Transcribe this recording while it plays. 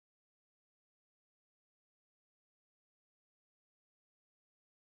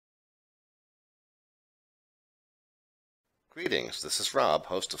Greetings, this is Rob,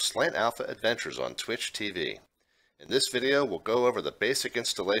 host of SlantAlphaAdventures on Twitch TV. In this video, we'll go over the basic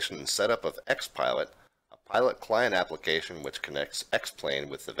installation and setup of xPIlot, a pilot client application which connects xPlane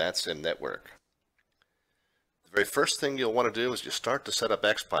with the VATSIM network. The very first thing you'll want to do as you start to set up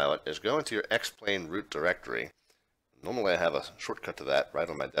xPIlot is go into your xPlane root directory. Normally I have a shortcut to that right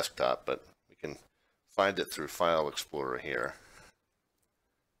on my desktop, but we can find it through File Explorer here.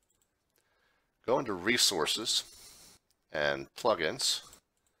 Go into Resources and Plugins,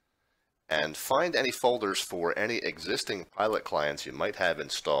 and find any folders for any existing pilot clients you might have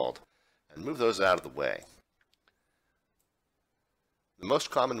installed, and move those out of the way. The most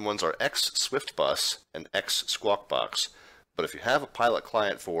common ones are xSwiftBus and xSquawkBox, but if you have a pilot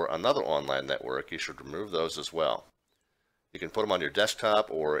client for another online network, you should remove those as well. You can put them on your desktop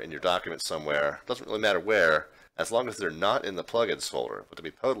or in your documents somewhere. It doesn't really matter where, as long as they're not in the plugins folder, but to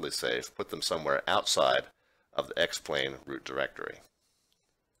be totally safe, put them somewhere outside of the xPlane root directory.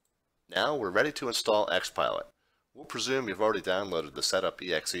 Now we're ready to install xPIlot. We'll presume you've already downloaded the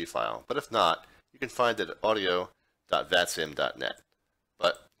setup.exe file, but if not, you can find it at audio.vatsim.net.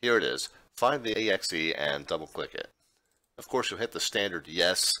 But here it is. Find the exe and double-click it. Of course, you'll hit the standard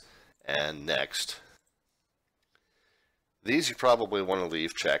yes and next. These you probably want to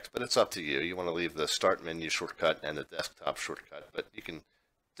leave checked, but it's up to you. You want to leave the Start menu shortcut and the desktop shortcut, but you can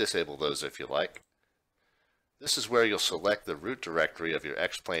disable those if you like. This is where you'll select the root directory of your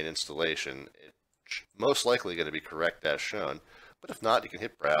xPlane installation. It's most likely going to be correct as shown, but if not, you can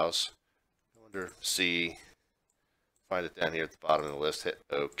hit Browse, go under C, find it down here at the bottom of the list, hit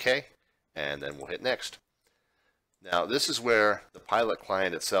OK, and then we'll hit Next. Now, this is where the pilot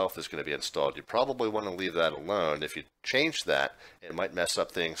client itself is going to be installed. You probably want to leave that alone. If you change that, it might mess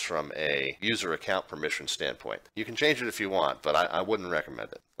up things from a user account permission standpoint. You can change it if you want, but I wouldn't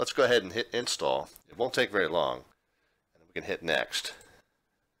recommend it. Let's go ahead and hit Install. It won't take very long, and we can hit Next.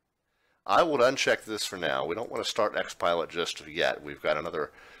 I would uncheck this for now. We don't want to start xPIlot just yet. We've got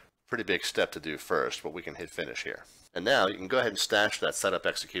another pretty big step to do first, but we can hit Finish here. And now you can go ahead and stash that setup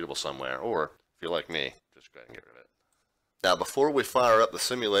executable somewhere, or if you're like me, just go ahead and get rid of it. Now, before we fire up the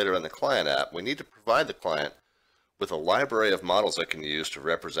simulator and the client app, we need to provide the client with a library of models it can use to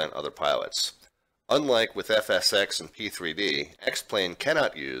represent other pilots. Unlike with FSX and P3D, xPlane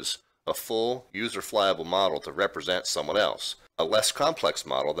cannot use a full user-flyable model to represent someone else. A less complex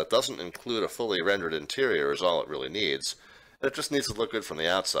model that doesn't include a fully rendered interior is all it really needs, and it just needs to look good from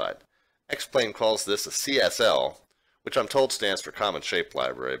the outside. xPlane calls this a CSL, which I'm told stands for Common Shape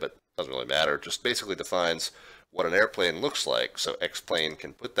Library, but doesn't really matter. It just basically defines what an airplane looks like, so xPlane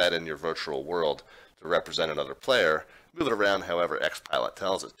can put that in your virtual world to represent another player, move it around however xPIlot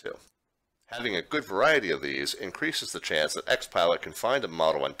tells it to. Having a good variety of these increases the chance that xPIlot can find a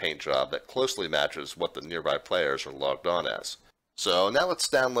model and paint job that closely matches what the nearby players are logged on as. So now let's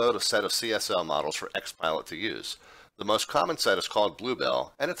download a set of CSL models for xPIlot to use. The most common set is called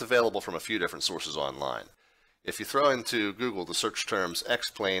Bluebell, and it's available from a few different sources online. If you throw into Google the search terms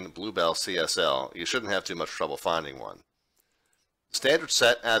xPlane Bluebell CSL, you shouldn't have too much trouble finding one. The standard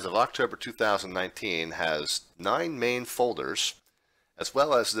set as of October 2019 has 9 main folders, as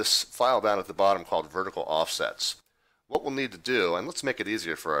well as this file down at the bottom called vertical offsets. What we'll need to do, and let's make it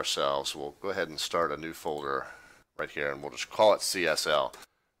easier for ourselves, we'll go ahead and start a new folder right here, and we'll just call it CSL.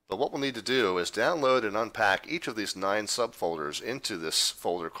 But what we'll need to do is download and unpack each of these 9 subfolders into this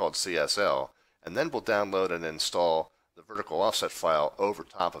folder called CSL, and then we'll download and install the vertical offset file over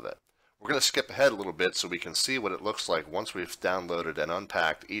top of it. We're going to skip ahead a little bit so we can see what it looks like once we've downloaded and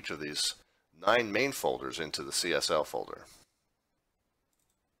unpacked each of these 9 main folders into the CSL folder.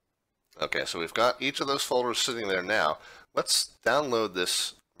 Okay, so we've got each of those folders sitting there now. Let's download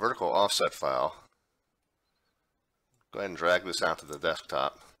this vertical offset file. Go ahead and drag this out to the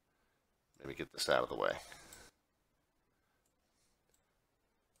desktop. Maybe get this out of the way.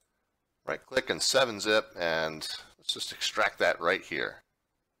 Right click and 7-zip, and let's just extract that right here.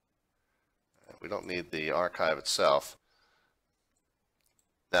 We don't need the archive itself.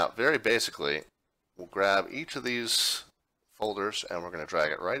 Now, very basically, we'll grab each of these folders and we're going to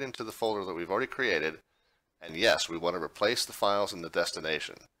drag it right into the folder that we've already created. And yes, we want to replace the files in the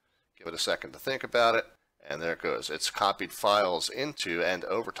destination. Give it a second to think about it, and there it goes. It's copied files into and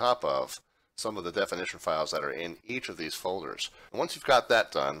over top of some of the definition files that are in each of these folders. And once you've got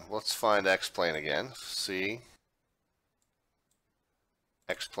that done, let's find xPlane again. C,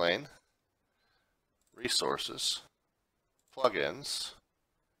 xPlane, Resources, Plugins,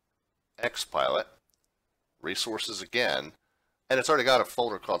 xPIlot, Resources again, and it's already got a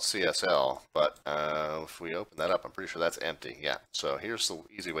folder called CSL, but if we open that up, I'm pretty sure that's empty. Yeah, so here's the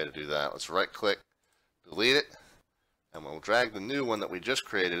easy way to do that. Let's right click, delete it, And we'll drag the new one that we just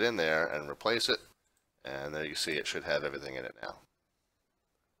created in there and replace it. And there you see it should have everything in it now.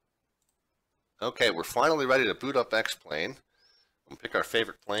 Okay, we're finally ready to boot up X-Plane. We'll pick our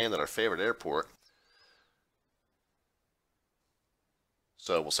favorite plane at our favorite airport.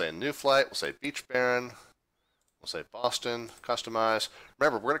 So we'll say new flight, we'll say Beach Baron, we'll say Boston, customize.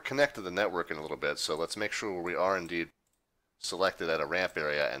 Remember, we're going to connect to the network in a little bit, so let's make sure we are indeed selected at a ramp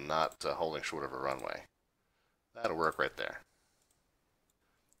area and not holding short of a runway. That'll work right there.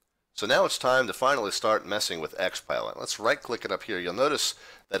 So now it's time to finally start messing with xPIlot. Let's right-click it up here. You'll notice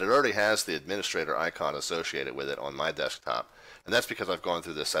that it already has the administrator icon associated with it on my desktop, and that's because I've gone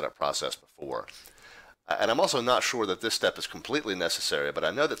through this setup process before. And I'm also not sure that this step is completely necessary, but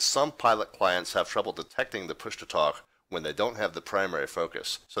I know that some Pilot clients have trouble detecting the push-to-talk when they don't have the primary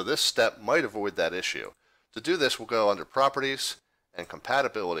focus. So this step might avoid that issue. To do this, we'll go under Properties and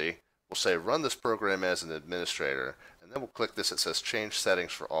Compatibility. We'll say Run this program as an administrator, and then we'll click this that says Change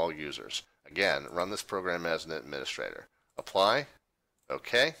Settings for all users. Again, run this program as an administrator. Apply,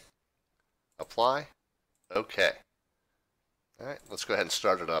 OK, apply, OK. All right, let's go ahead and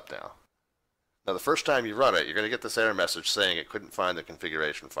start it up now. Now, the first time you run it, you're going to get this error message saying it couldn't find the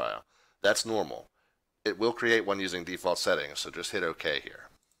configuration file. That's normal. It will create one using default settings, so just hit OK here.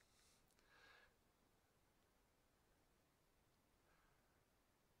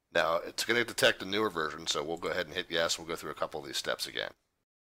 Now, it's going to detect a newer version, so we'll go ahead and hit yes. We'll go through a couple of these steps again.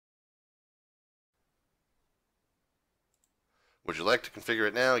 Would you like to configure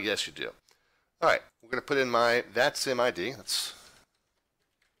it now? Yes, you do. All right, we're going to put in my VATSIM ID.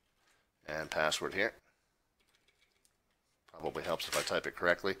 And password here. Probably helps if I type it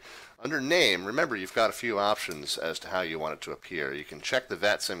correctly. Under name, remember you've got a few options as to how you want it to appear. You can check the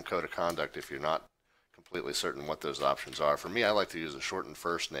VATSIM code of conduct if you're not completely certain what those options are. For me, I like to use a shortened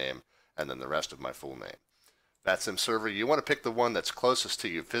first name and then the rest of my full name. VATSIM server, you want to pick the one that's closest to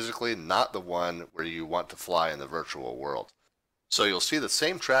you physically, not the one where you want to fly in the virtual world. So you'll see the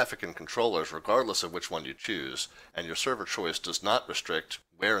same traffic and controllers regardless of which one you choose, and your server choice does not restrict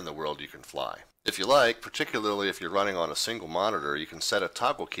where in the world you can fly. If you like, particularly if you're running on a single monitor, you can set a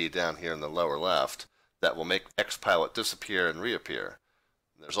toggle key down here in the lower left that will make xPIlot disappear and reappear.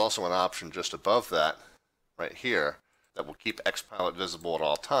 There's also an option just above that, right here, that will keep xPIlot visible at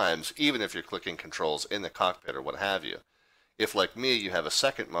all times, even if you're clicking controls in the cockpit or what have you. If, like me, you have a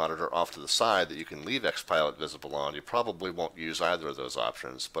second monitor off to the side that you can leave xPIlot visible on, you probably won't use either of those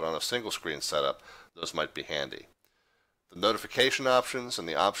options, but on a single screen setup, those might be handy. The notification options and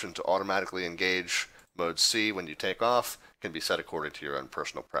the option to automatically engage Mode C when you take off can be set according to your own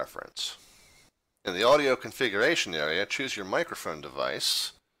personal preference. In the audio configuration area, choose your microphone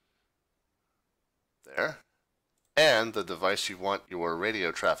device, there, and the device you want your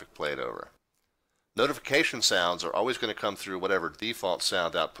radio traffic played over. Notification sounds are always going to come through whatever default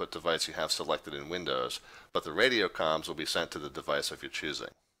sound output device you have selected in Windows, but the radio comms will be sent to the device of your choosing.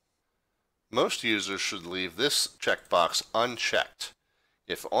 Most users should leave this checkbox unchecked.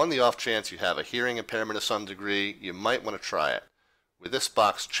 If on the off chance you have a hearing impairment of some degree, you might want to try it. With this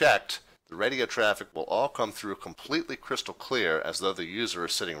box checked, the radio traffic will all come through completely crystal clear as though the user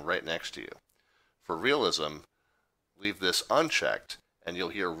is sitting right next to you. For realism, leave this unchecked, and you'll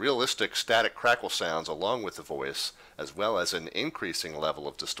hear realistic static crackle sounds along with the voice, as well as an increasing level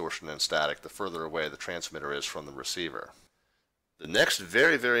of distortion and static the further away the transmitter is from the receiver. The next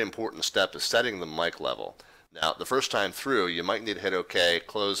very, very important step is setting the mic level. Now, the first time through, you might need to hit OK,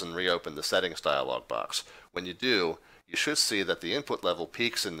 close and reopen the settings dialog box. When you do, you should see that the input level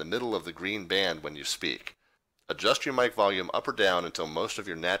peaks in the middle of the green band when you speak. Adjust your mic volume up or down until most of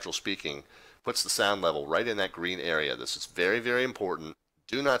your natural speaking puts the sound level right in that green area. This is very, very important.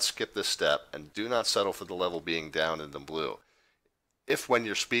 Do not skip this step, and do not settle for the level being down in the blue. If when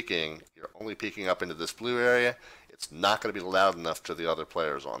you're speaking, you're only peaking up into this blue area, it's not going to be loud enough to the other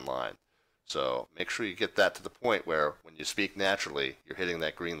players online. So make sure you get that to the point where when you speak naturally, you're hitting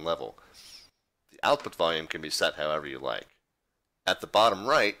that green level. The output volume can be set however you like. At the bottom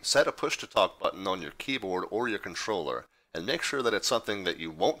right, set a push-to-talk button on your keyboard or your controller, and make sure that it's something that you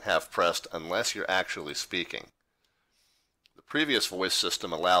won't have pressed unless you're actually speaking. The previous voice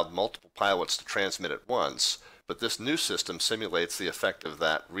system allowed multiple pilots to transmit at once, but this new system simulates the effect of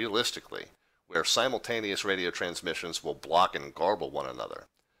that realistically, where simultaneous radio transmissions will block and garble one another.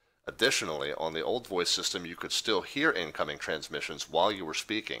 Additionally, on the old voice system, you could still hear incoming transmissions while you were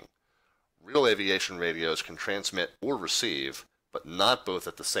speaking. Real aviation radios can transmit or receive, but not both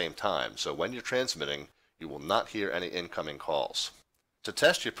at the same time, so when you're transmitting, you will not hear any incoming calls. To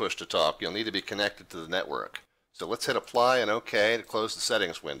test your push-to-talk, you'll need to be connected to the network. So let's hit Apply and OK to close the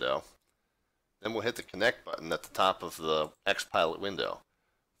settings window. Then we'll hit the Connect button at the top of the xPIlot window.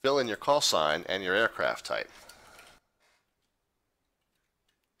 Fill in your call sign and your aircraft type.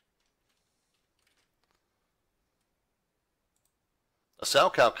 A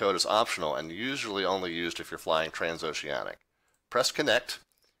SALCAL code is optional and usually only used if you're flying transoceanic. Press Connect.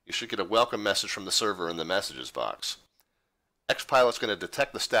 You should get a welcome message from the server in the messages box. xPIlot's going to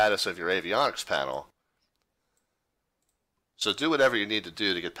detect the status of your avionics panel, so do whatever you need to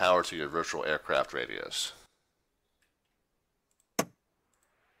do to get power to your virtual aircraft radios.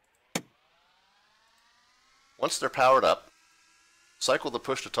 Once they're powered up, cycle the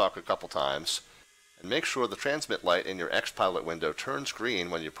push-to-talk a couple times, and make sure the transmit light in your xPIlot window turns green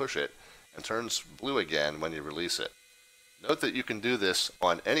when you push it and turns blue again when you release it. Note that you can do this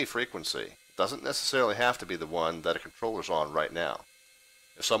on any frequency. It doesn't necessarily have to be the one that a controller's on right now.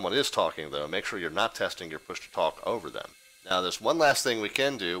 If someone is talking, though, make sure you're not testing your push-to-talk over them. Now, there's one last thing we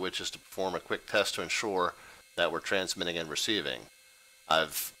can do, which is to perform a quick test to ensure that we're transmitting and receiving.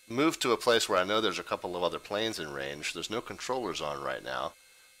 I've moved to a place where I know there's a couple of other planes in range. There's no controllers on right now.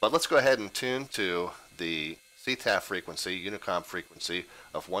 But let's go ahead and tune to the CTAF frequency, Unicom frequency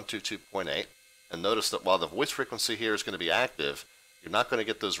of 122.8. And notice that while the voice frequency here is going to be active, you're not going to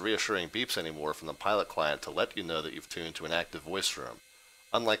get those reassuring beeps anymore from the pilot client to let you know that you've tuned to an active voice room.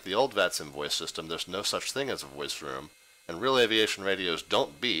 Unlike the old VATSIM voice system, there's no such thing as a voice room, and real aviation radios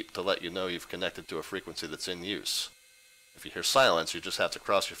don't beep to let you know you've connected to a frequency that's in use. If you hear silence, you just have to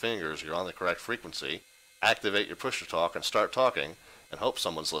cross your fingers you're on the correct frequency, activate your push-to-talk and start talking, and hope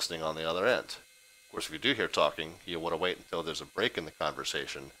someone's listening on the other end. Of course, if you do hear talking, you'll want to wait until there's a break in the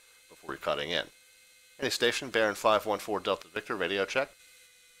conversation before you're cutting in. Any station, Baron 514 Delta Victor, radio check.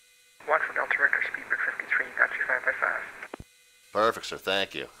 1 for Delta Victor, speedbird 53, got you 5 by 5. Perfect, sir,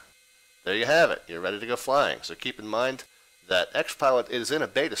 thank you. There you have it, you're ready to go flying. So keep in mind that xPIlot is in a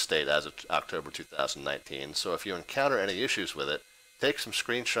beta state as of October 2019, so if you encounter any issues with it, take some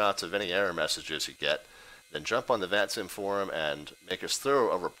screenshots of any error messages you get, then jump on the VATSIM forum and make as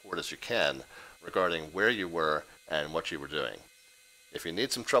thorough a report as you can regarding where you were and what you were doing. If you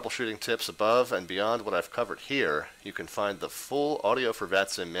need some troubleshooting tips above and beyond what I've covered here, you can find the full Audio for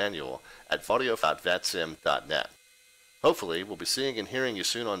VATSIM manual at audio.vatsim.net. Hopefully, we'll be seeing and hearing you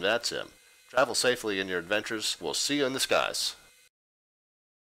soon on VATSIM. Travel safely in your adventures. We'll see you in the skies.